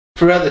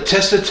Throughout the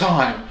test of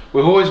time,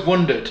 we've always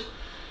wondered,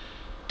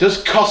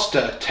 does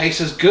Costa taste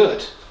as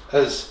good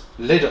as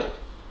Lidl?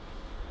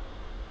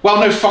 Well,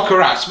 no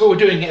fucker ass, but we're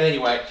doing it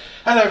anyway.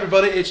 Hello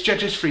everybody, it's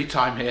Judge's Free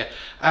Time here.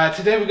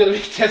 Today we're going to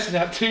be testing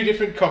out two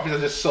different coffees. I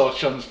just saw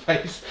Sean's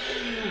face.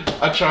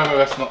 I try my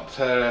best not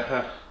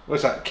to,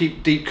 what's that,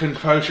 keep deep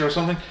composure or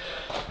something.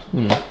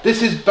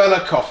 This is Bella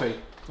Coffee,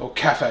 or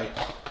Cafe.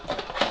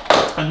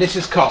 And this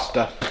is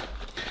Costa.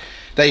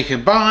 That you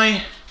can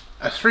buy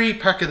a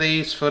 3-pack of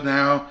these for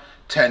now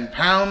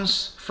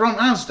 £10 from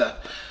Asda.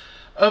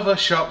 Other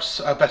shops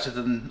are better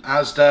than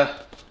Asda.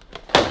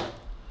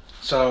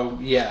 So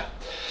yeah.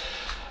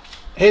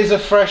 Here's a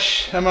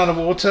fresh amount of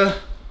water,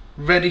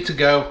 ready to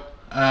go.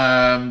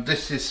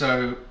 This is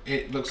so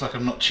it looks like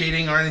I'm not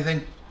cheating or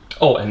anything.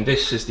 Oh, and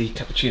this is the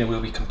cappuccino we'll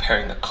be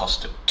comparing the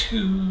Costa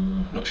to.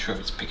 Not sure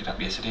if it's picked it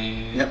up. Yes, it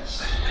is. Yep.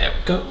 There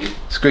we go.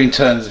 Screen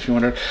turns if you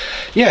wonder.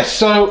 Yes,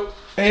 so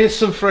here's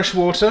some fresh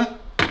water.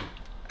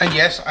 And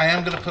yes, I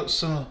am going to put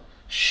some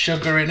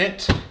sugar in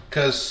it.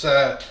 Because,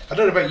 I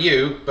don't know about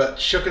you, but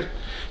sugar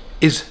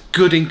is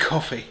good in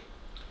coffee.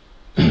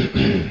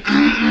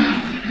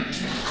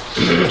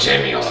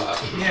 Jamie Oliver.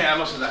 Yeah,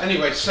 lots of that.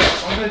 Anyway, so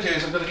what I'm going to do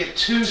is I'm going to get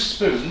 2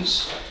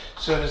 spoons.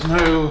 So there's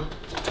no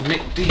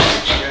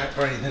McDeach here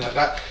or anything like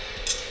that.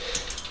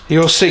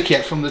 You're sick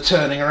yet from the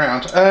turning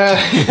around.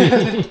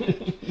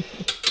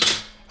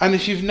 And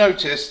if you've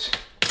noticed,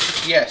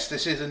 yes,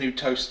 this is a new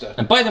toaster.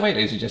 And by the way,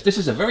 ladies and gents, this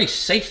is a very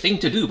safe thing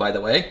to do, by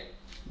the way.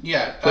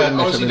 Yeah,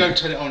 obviously don't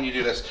turn it on, you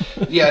do this.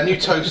 Yeah, new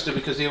toaster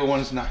because the other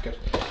one's knackered.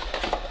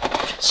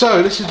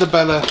 So this is the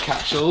Bella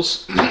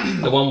capsules.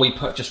 The one we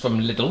purchased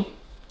from Lidl.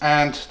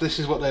 And this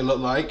is what they look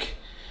like.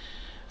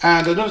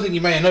 And another thing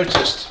you may have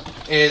noticed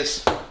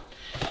is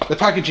the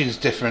packaging is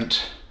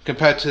different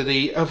compared to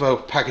the other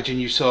packaging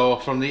you saw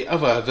from the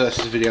other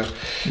Versus video.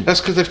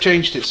 That's because they've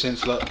changed it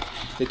since. Look,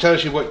 it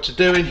tells you what to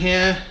do in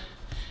here.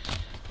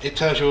 It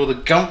tells you all the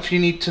gumph you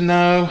need to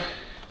know.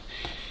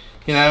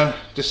 You know,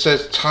 just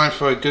says time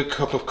for a good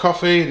cup of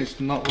coffee. It's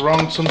not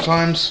wrong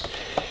sometimes.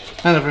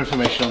 And other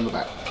information on the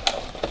back.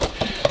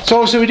 So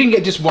obviously we didn't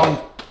get just one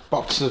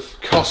box of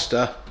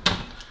Costa.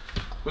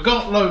 We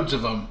got loads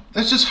of them.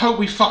 Let's just hope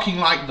we fucking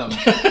like them.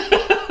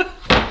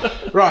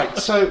 Right,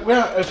 so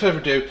without further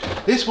ado,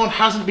 this one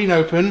hasn't been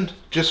opened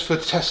just for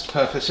test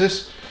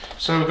purposes.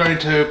 So we're going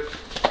to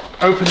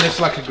open this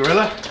like a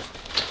gorilla.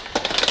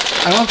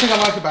 And one thing I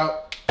like about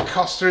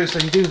Costa is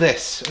they do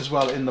this as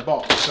well in the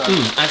box. So.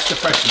 Adds to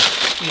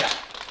freshness. Yeah.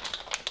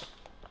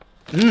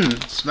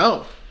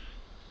 Smell.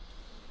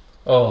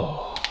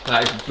 Oh,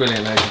 that is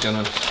brilliant, ladies and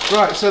gentlemen.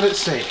 Right, so let's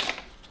see.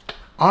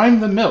 I'm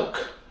the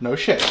milk. No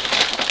shit.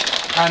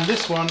 And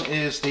this one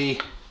is the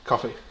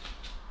coffee.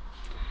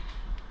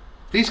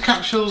 These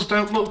capsules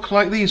don't look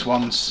like these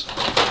ones.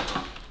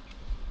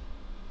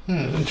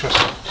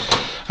 Interesting.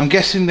 I'm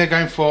guessing they're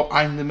going for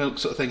I'm the milk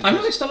sort of thing. I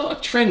noticed a lot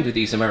of trend with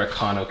these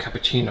Americano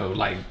cappuccino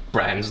like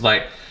brands.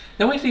 Like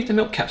they always leave the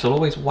milk capsule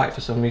always white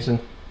for some reason.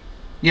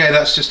 Yeah,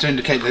 that's just to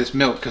indicate that it's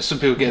milk because some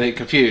people get it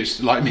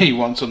confused, like me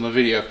once on the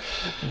video.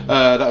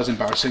 That was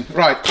embarrassing.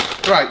 Right,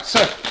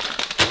 so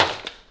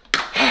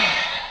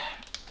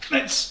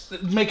let's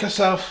make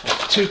ourselves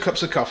 2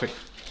 cups of coffee.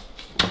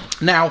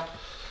 Now,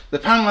 the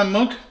Poundland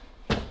mug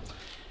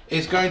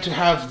is going to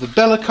have the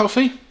Bella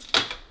coffee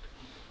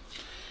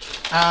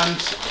and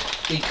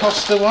the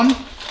Costa one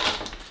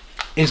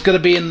is going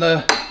to be in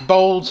the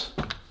bold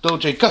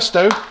Dolce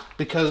Gusto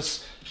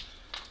because,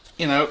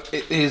 you know,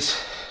 it is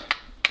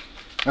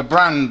a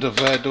brand of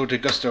Dolce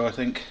Gusto, I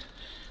think,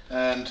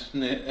 and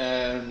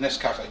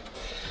Nescafe.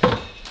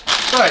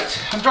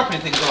 Right, I'm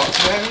dropping things a lot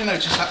today. Have you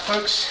noticed that,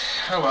 folks?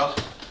 Oh well,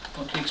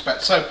 what do you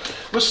expect? So,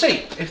 we'll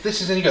see if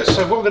this is any good.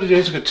 So what we're going to do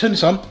is we're going to turn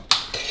this on,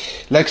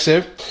 like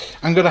so.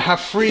 I'm going to have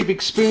 3 big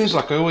spoons,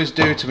 like I always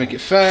do, to make it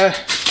fair.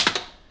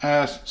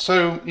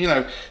 So, you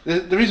know,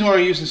 the reason why we're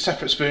using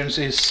separate spoons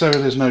is so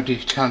there's no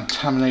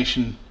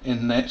decontamination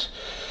in it.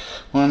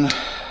 1,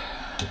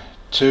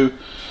 2,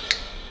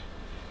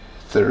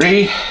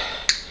 3.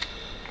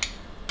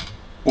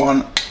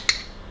 1,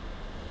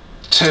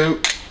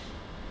 2,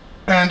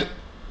 and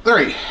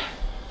 3.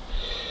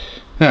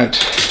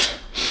 Right.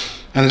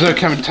 And there's no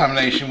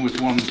contamination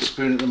with 1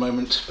 spoon at the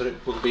moment, but it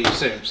will be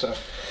soon. So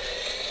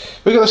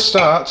we're going to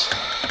start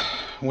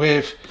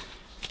with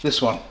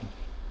this one.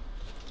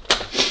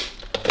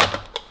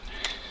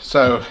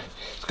 So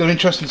it's going to be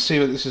interesting to see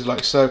what this is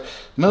like. So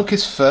milk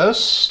is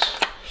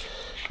first,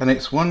 and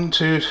it's 1,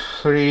 2,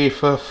 3,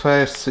 4,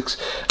 5, 6.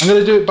 I'm going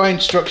to do it by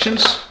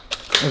instructions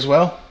as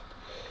well.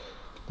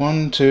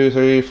 1, 2,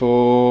 3,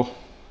 4,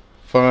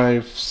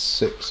 5,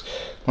 6.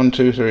 1,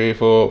 2, 3,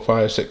 4,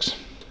 5, 6.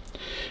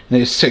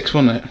 And it's 6,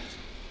 wasn't it?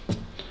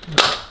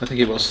 I think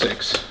it was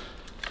 6.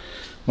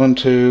 1,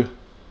 2,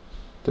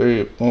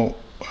 3, 4,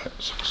 5,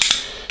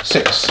 6.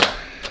 6.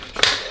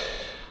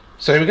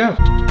 So here we go.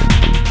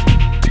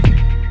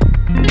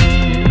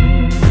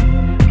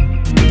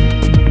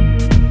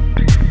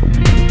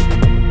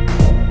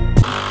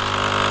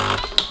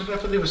 Where did I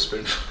put the other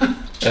spoon?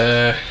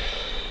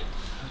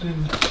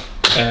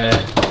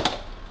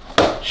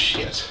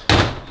 shit.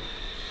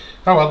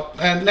 Oh well,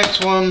 and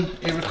next one,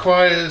 it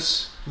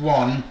requires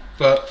 1,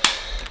 but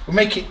we'll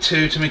make it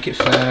 2 to make it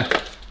fair,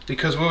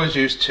 because we always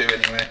use 2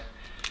 anyway.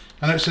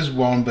 I know it says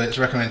 1, but it's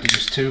recommended to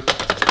use 2.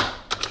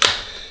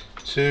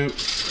 2.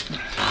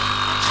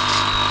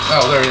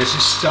 Oh, there it is,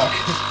 it's stuck.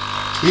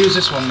 Use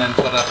this one then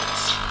for the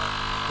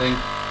thing.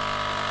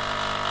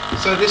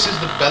 So this is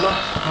the Bella,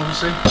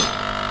 obviously.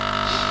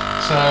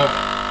 So,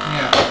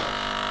 yeah.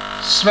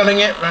 Smelling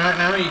it right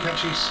now, you can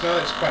actually smell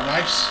it, it's quite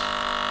nice.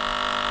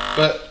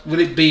 But will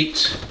it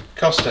beat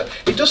Costa?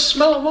 It does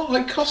smell a lot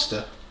like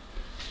Costa,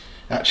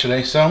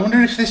 actually. So I'm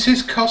wondering if this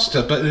is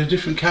Costa, but in a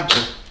different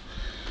capsule.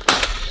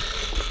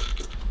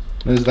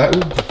 There's that.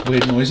 Ooh,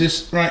 weird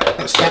noises. Right,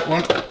 that's that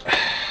one.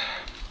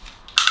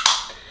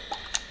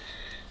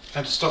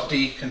 And to stop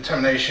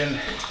decontamination,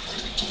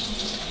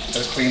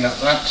 gotta clean up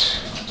that.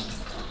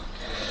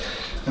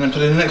 And then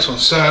put in the next one.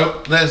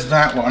 So there's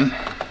that one.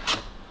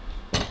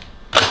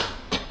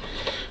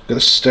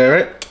 Gotta stir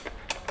it.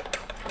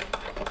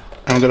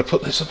 I'm going to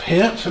put this up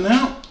here for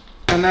now,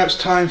 and now it's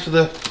time for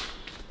the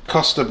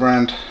Costa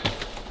brand.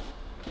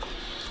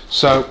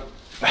 So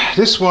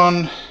this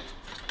one,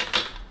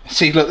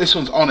 see, look, this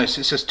one's honest,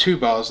 it says 2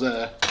 bars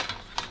there.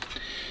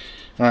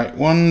 Right,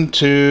 1,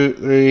 2,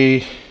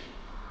 3,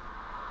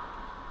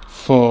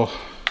 4.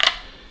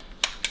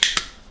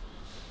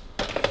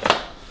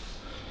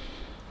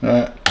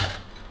 Right,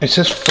 it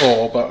says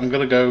 4, but I'm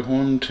going to go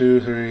 1, 2,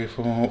 3,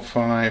 4,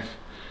 5.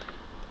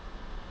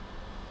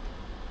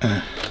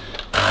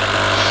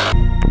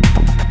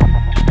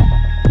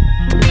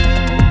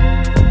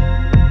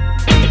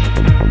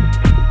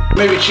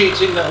 Maybe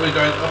cheating that we're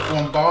going up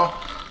 1 bar,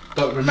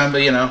 but remember,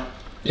 you know.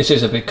 This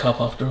is a big cup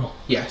after all.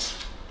 Yes.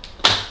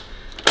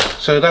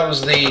 So that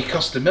was the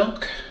Costa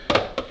milk.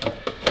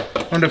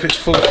 I wonder if it's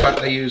full fat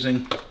they're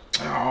using.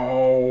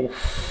 Oh.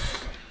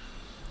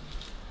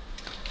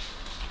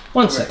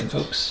 1 second,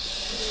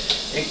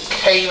 folks. It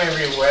came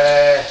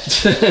everywhere.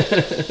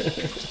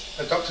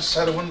 The doctor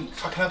said I wouldn't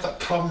fucking have that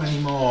problem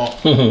anymore.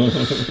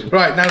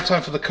 Right, now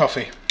time for the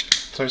coffee.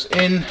 So it's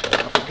in,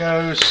 off it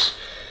goes.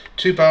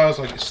 2 bars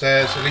like it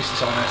says, at least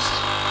it's honest.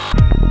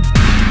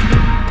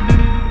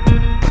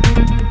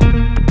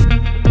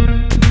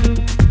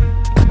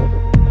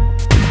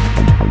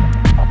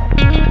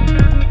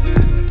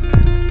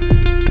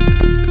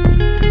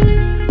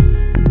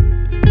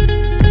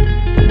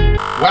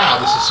 Wow,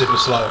 this is super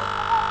slow.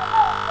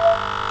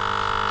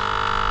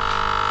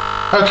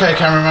 Okay,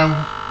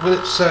 cameraman,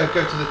 let's go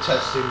to the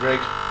testing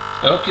rig.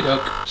 Okie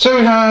doke. So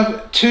we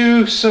have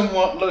 2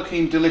 somewhat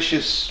looking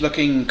delicious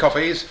looking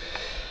coffees.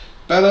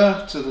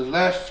 Bella to the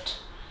left,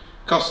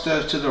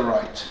 Costa to the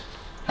right.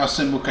 How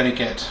simple can it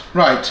get?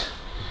 Right,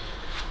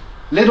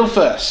 Lidl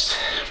first.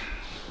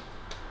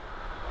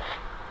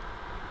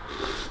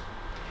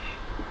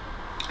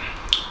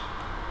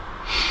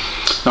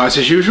 Nice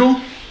as usual.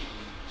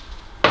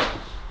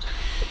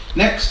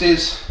 Next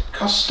is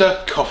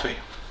Costa coffee.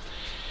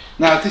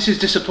 Now if this is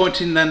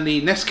disappointing than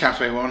the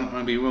Nescafe one,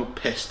 I'll be real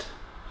pissed.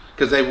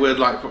 Because they were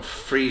like what,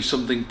 £3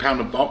 something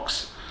a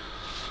box.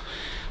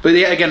 But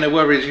yet again, they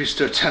were reduced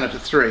to a 10 for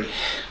 3.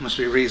 Must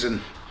be a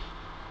reason.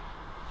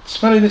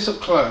 Smelling this up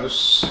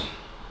close,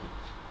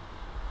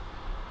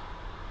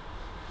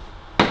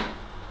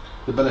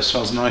 the Bella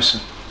smells nicer.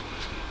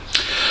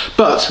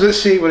 But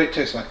let's see what it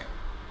tastes like.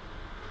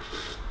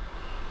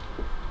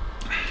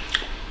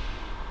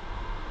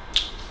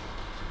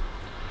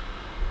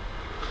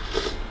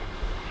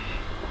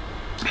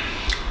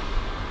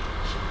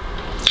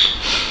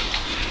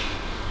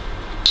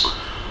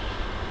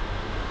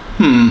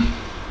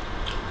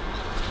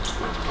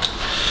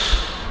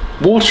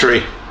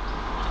 Watery.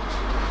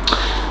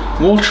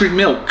 Watery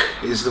milk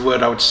is the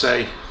word I would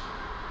say.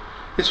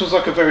 This one's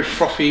like a very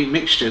frothy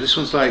mixture. This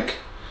one's like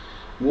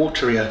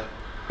waterier.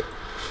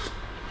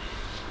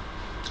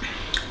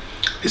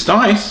 It's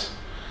nice,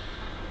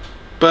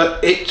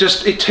 but it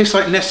tastes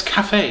like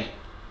Nescafe.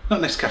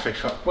 Not Nescafe,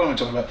 fuck. What am I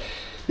talking about?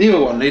 The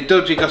other one, the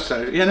Dolce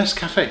Gusto. Yeah,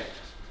 Nescafe.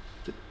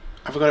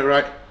 Have I got it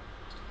right?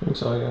 I think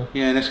so, yeah.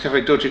 Yeah,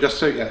 Nescafe Dolce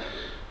Gusto, yeah.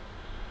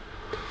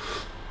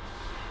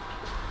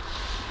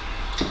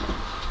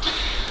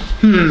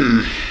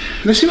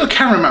 Let's see what the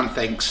cameraman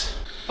thinks.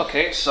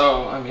 Okay,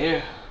 so I'm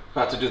here,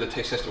 about to do the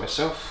taste test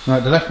myself. Right,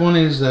 the left one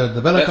is the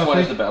Bella left coffee. One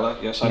is the Bella,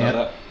 yes, I know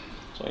that.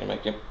 That's what you're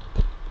making.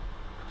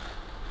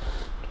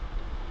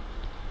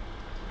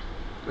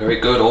 Very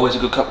good, always a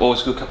good cup,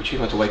 always a good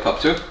cappuccino to wake up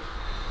to.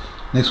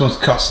 Next one's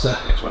Costa.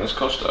 Next one is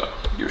Costa.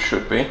 You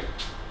should be.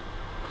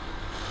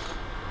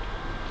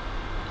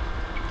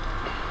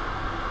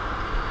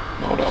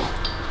 Hold on.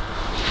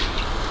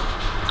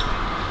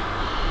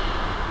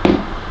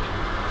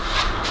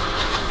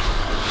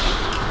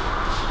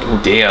 Oh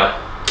dear.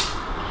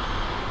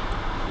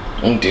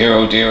 Oh dear,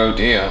 oh dear, oh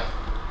dear.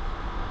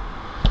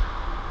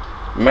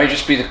 It may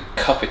just be the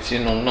cup it's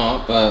in or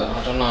not, but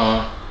I don't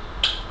know.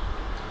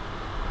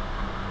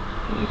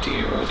 Oh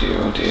dear, oh dear,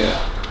 oh dear.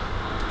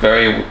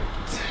 Very...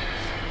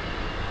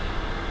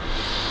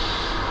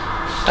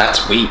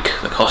 That's weak,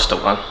 the Costa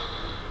one.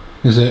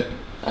 Is it?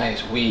 That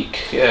is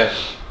weak, yeah.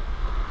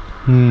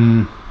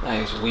 That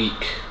is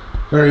weak.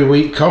 Very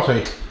weak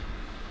coffee.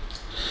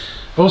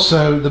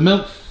 Also, the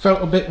milk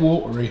felt a bit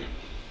watery.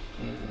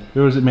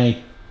 Or is it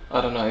me?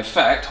 I don't know. In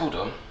fact, hold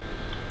on.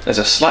 There's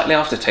a slightly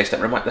aftertaste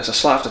there's a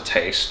slight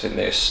aftertaste in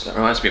this that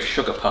reminds me of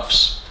Sugar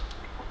Puffs.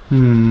 To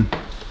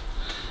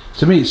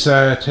me, it's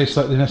tastes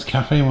like the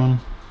Nescafe one.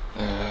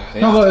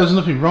 Not that there's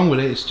nothing wrong with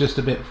it. It's just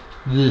a bit.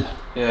 Ugh.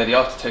 Yeah, the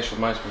aftertaste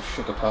reminds me of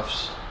Sugar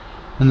Puffs.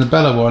 And the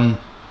Bella one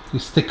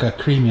is thicker,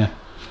 creamier.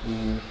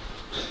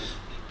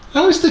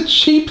 How is the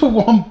cheaper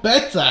one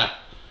better?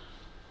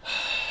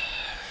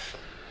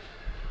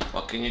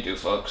 What can you do,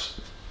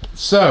 folks?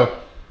 So,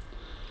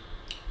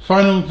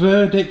 final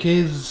verdict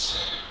is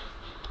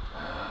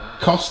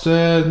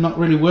Costa not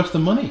really worth the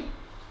money.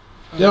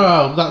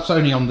 Well, that's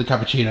only on the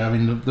cappuccino. I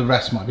mean, the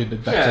rest might be a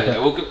bit better.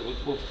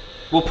 Yeah,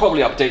 we'll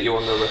probably update you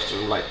on the rest of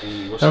them, like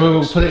the.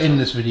 We'll put it in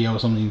this video or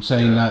something,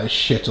 saying that it's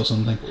shit or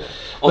something. Yeah.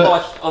 Although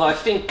I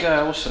think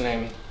what's the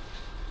name?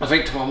 I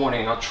think tomorrow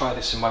morning I'll try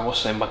this in my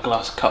my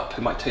glass cup.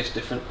 It might taste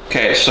different.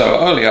 Okay, so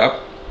earlier,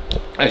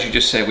 as you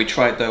just said, we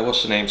tried the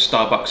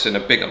Starbucks in a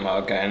bigger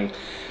mug, and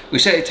we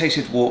said it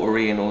tasted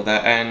watery and all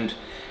that, and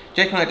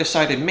Jake and I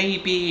decided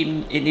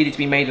maybe it needed to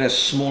be made in a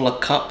smaller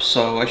cup.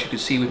 So as you can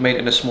see, we've made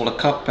it in a smaller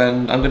cup,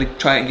 and I'm going to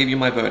try it and give you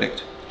my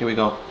verdict. Here we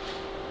go.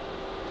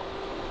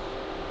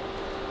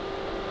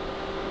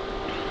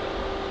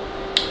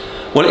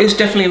 Well, it is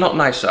definitely a lot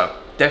nicer.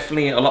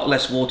 Definitely a lot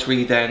less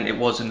watery than it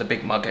was in the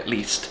big mug, at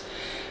least.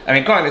 I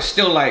mean, granted, it's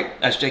still like,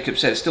 as Jacob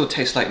said, it still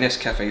tastes like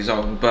Nescafe's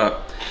own,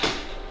 but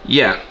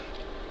yeah.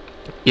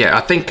 Yeah,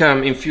 I think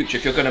in future,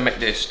 if you're going to make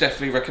this,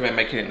 definitely recommend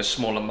making it in a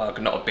smaller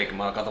mug, not a big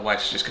mug.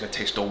 Otherwise, it's just going to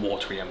taste all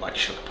watery and like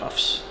Sugar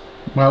Puffs.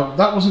 Well,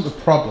 that wasn't the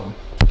problem.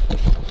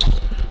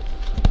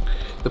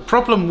 The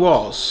problem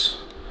was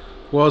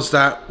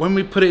that when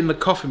we put it in the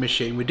coffee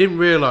machine, we didn't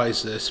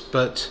realise this,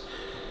 but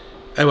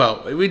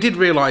well, we did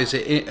realise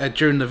it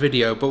during the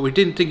video, but we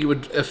didn't think it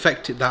would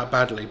affect it that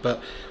badly. But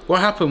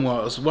what happened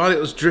was, while it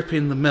was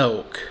dripping the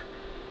milk,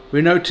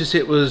 we noticed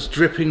it was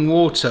dripping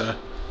water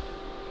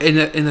in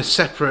a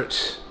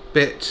separate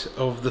bit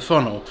of the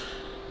funnel.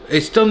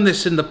 It's done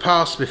this in the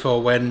past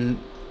before when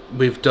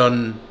we've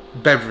done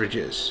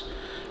beverages,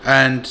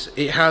 and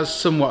it has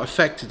somewhat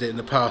affected it in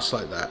the past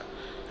like that,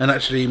 and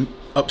actually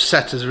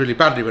upset us really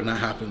badly when that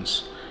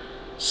happens.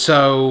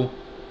 So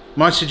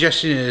my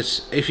suggestion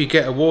is, if you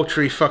get a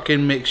watery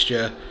fucking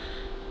mixture,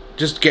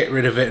 just get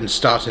rid of it and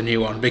start a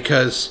new one,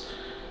 because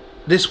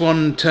this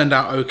one turned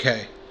out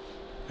okay.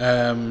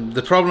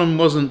 The problem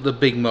wasn't the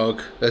big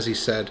mug, as he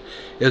said.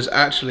 It was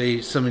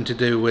actually something to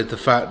do with the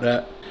fact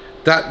that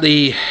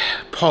the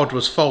pod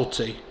was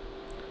faulty,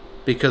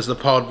 because the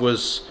pod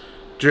was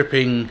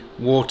dripping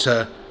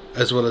water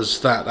as well as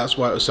that. That's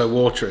why it was so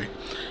watery.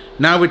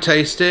 Now we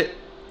taste it.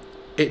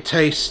 It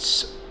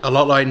tastes a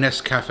lot like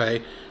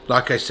Nescafe,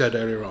 like I said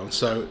earlier on.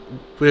 So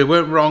we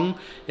weren't wrong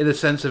in the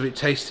sense of it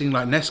tasting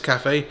like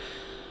Nescafe,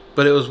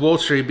 but it was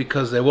watery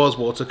because there was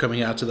water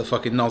coming out of the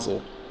fucking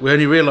nozzle. We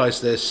only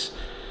realised this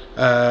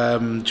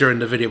during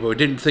the video, but we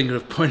didn't think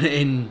of putting it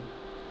in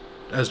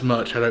as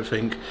much. I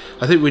think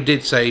we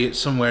did say it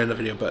somewhere in the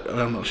video, but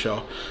I'm not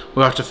sure.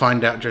 We'll have to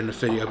find out during the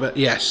video. But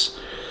yes,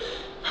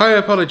 high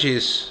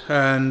apologies,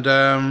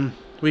 and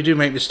we do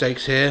make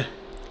mistakes here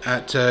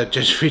at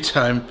Judge Free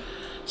Time,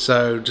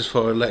 so just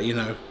thought I'd let you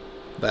know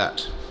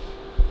that.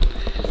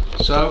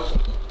 So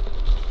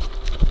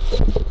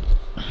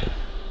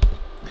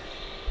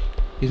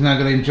he's now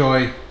going to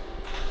enjoy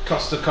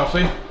Costa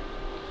coffee.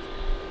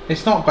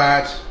 It's not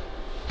bad.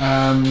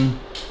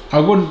 I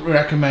wouldn't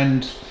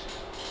recommend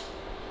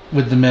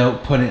with the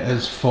milk putting it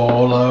as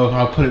 4 low.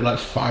 I'll put it like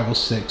 5 or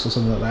 6 or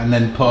something like that, and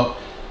then put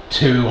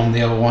 2 on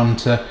the other one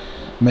to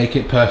make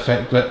it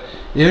perfect. But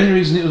the only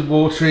reason it was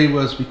watery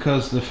was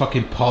because the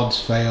fucking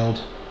pods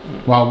failed.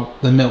 Well,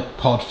 the milk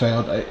pod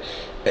failed.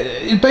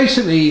 It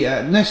basically,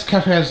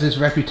 Nescafe has this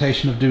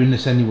reputation of doing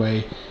this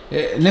anyway.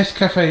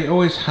 Nescafe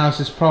always has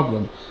this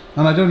problem,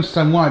 and I don't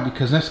understand why,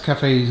 because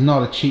Nescafe is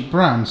not a cheap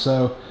brand,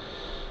 so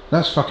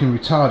that's fucking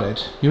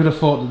retarded. You would have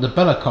thought that the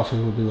Bella coffee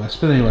would be worse.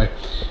 But anyway,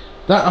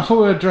 I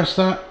thought we'd address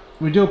that.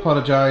 We do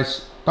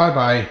apologise. Bye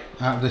bye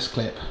out of this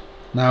clip.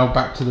 Now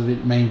back to the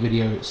main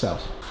video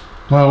itself.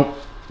 Well,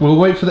 we'll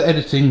wait for the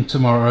editing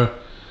tomorrow.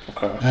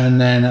 Okay. And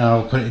then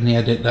I'll put it in the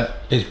edit that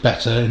is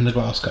better in the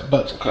glass cup.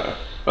 But okay.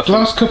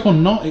 Glass cup or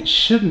not, it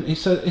shouldn't.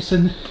 It's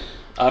a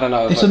I don't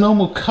know. It's a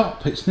normal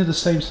cup. It's near the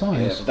same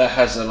size. Yeah, but that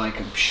has like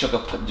a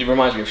sugar. It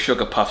reminds me of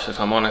Sugar Puffs, if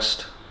I'm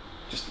honest.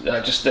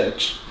 Just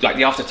like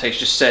the aftertaste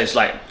just says,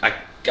 like, I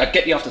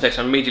get the aftertaste.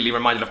 I'm immediately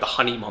reminded of the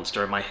honey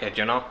monster in my head,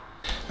 you know.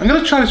 I'm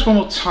gonna try this one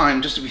more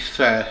time just to be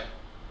fair.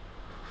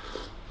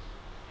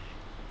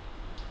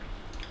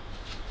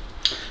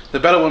 The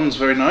Bella one's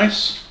very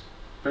nice,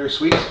 very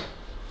sweet.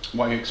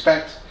 What you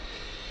expect.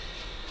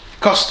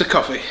 Costa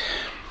coffee.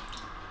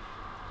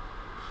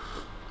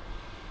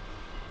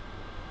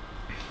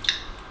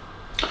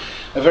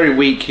 Very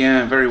weak,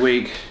 yeah, very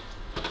weak.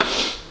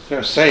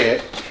 Gotta say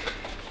it.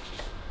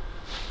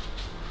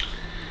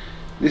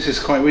 This is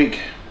quite weak.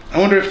 I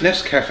wonder if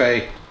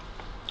Nescafe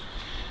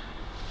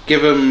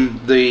give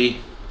them the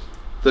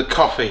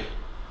coffee,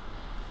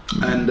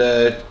 and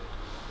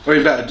or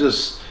in fact,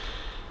 does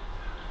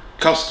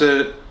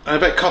Costa? I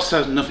bet Costa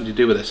has nothing to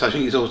do with this. I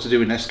think it's all to do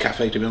with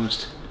Nescafe, to be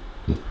honest.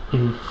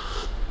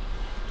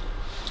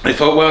 I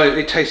thought, well,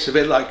 it tastes a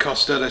bit like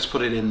Costa. Let's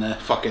put it in there.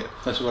 Fuck it.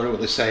 That's what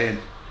they're saying.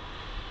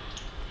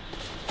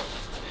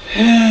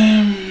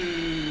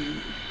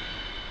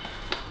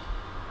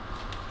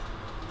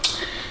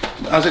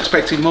 I was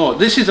expecting more.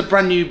 This is a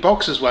brand new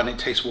box as well, and it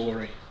tastes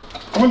watery.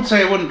 I wouldn't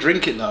say I wouldn't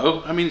drink it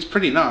though. I mean, it's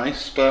pretty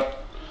nice,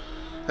 but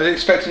I was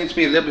expecting it to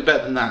be a little bit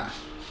better than that.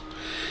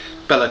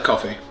 Bella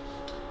coffee.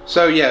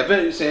 So yeah,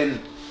 it's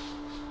in.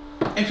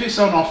 If it's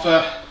on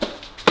offer,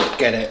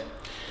 get it.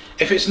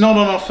 If it's not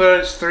on offer,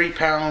 it's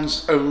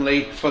 £3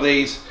 only for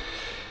these.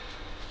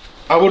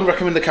 I wouldn't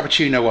recommend the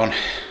cappuccino one.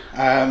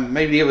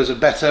 Maybe the others are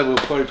better. We'll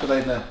probably put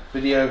that in the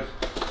video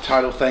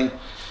title thing.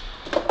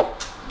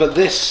 But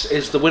this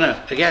is the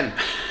winner again.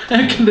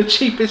 How can the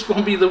cheapest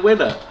one be the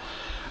winner?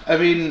 I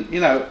mean, you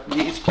know,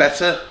 it's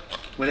better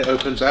when it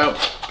opens out,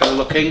 better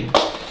looking.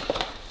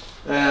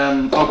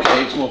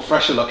 Okay, it's more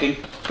fresher looking,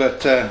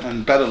 but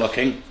and better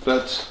looking.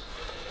 But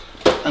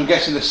I'm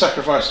guessing they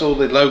sacrificed all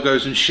the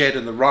logos and shit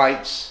and the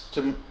rights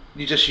to.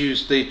 You just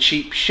use the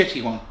cheap,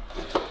 shitty one,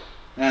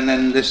 and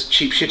then this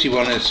cheap, shitty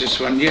one is just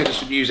one. Yeah,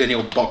 just use any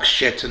old box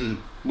shit, and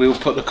we'll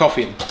put the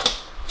coffee in.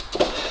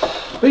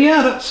 But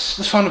yeah, that's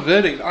the final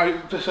verdict. I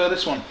prefer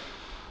this one,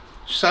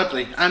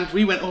 sadly. And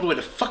we went all the way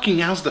to fucking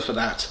Asda for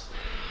that.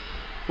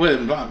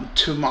 We're about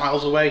 2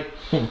 miles away.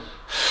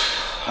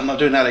 I'm not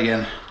doing that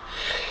again.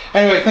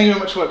 Anyway, thank you very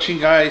much for watching,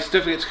 guys.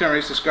 Don't forget to comment,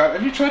 rate, subscribe.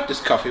 Have you tried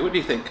this coffee? What do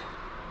you think?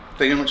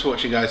 Thank you very much for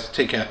watching, guys.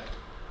 Take care.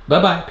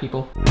 Bye-bye,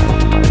 people.